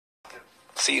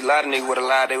See, a lot of niggas would have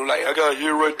lied. They were like, I got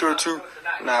hair right there too.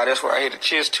 Nah, that's where I hit the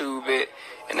chest tube at,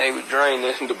 and they would drain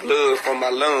the blood from my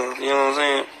lungs. You know what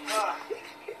I'm saying?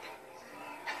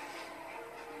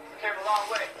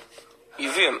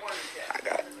 You feel me? I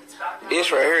got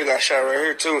this right here, got shot right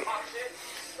here too.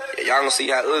 Yeah, y'all gonna see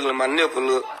how ugly my nipple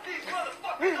look.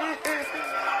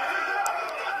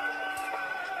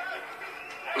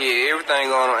 Yeah, everything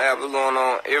going on Apple, going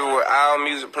on everywhere, all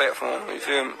music platforms, you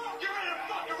feel me?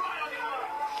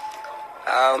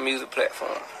 All music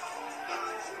platforms.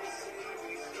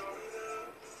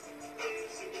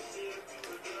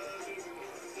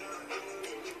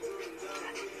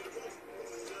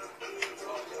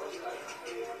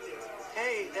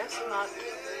 Hey, that's not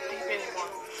deep anymore.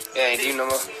 Yeah, ain't deep no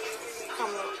more.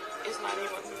 It's not even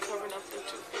covering up the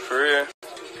toothpick. For real?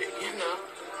 You know?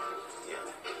 Yeah.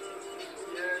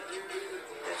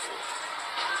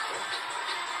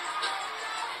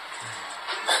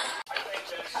 I think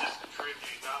that's just a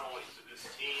tribute not only to this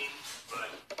team, but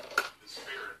the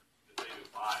spirit that they've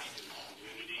embodied in the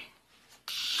community.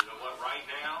 You know what? Right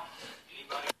now,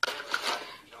 anybody can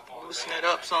jump on Loosen it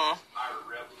up some. Pirate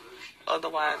Revolution.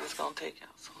 Otherwise, it's going to take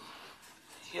out some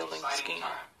healing skin.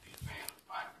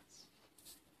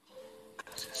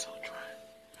 Because it's so dry.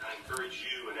 And I encourage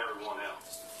you and everyone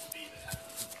else to be that.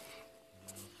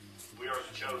 We are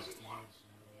the chosen ones.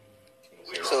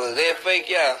 So is that fake,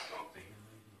 y'all?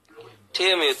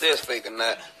 Tell me if that's fake or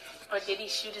not. Or did he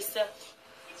shoot himself?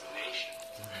 It's a nation.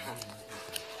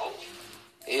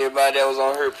 Everybody that was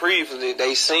on her previously,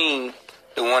 they seen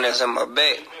the one that's in my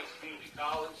back. Community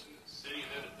College and the City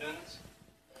of Independence,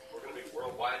 we're going to be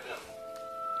worldwide known.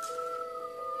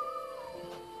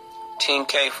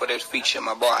 10K for that feature,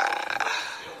 my boy.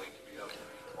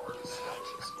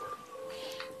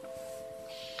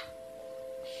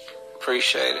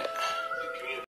 Appreciate it.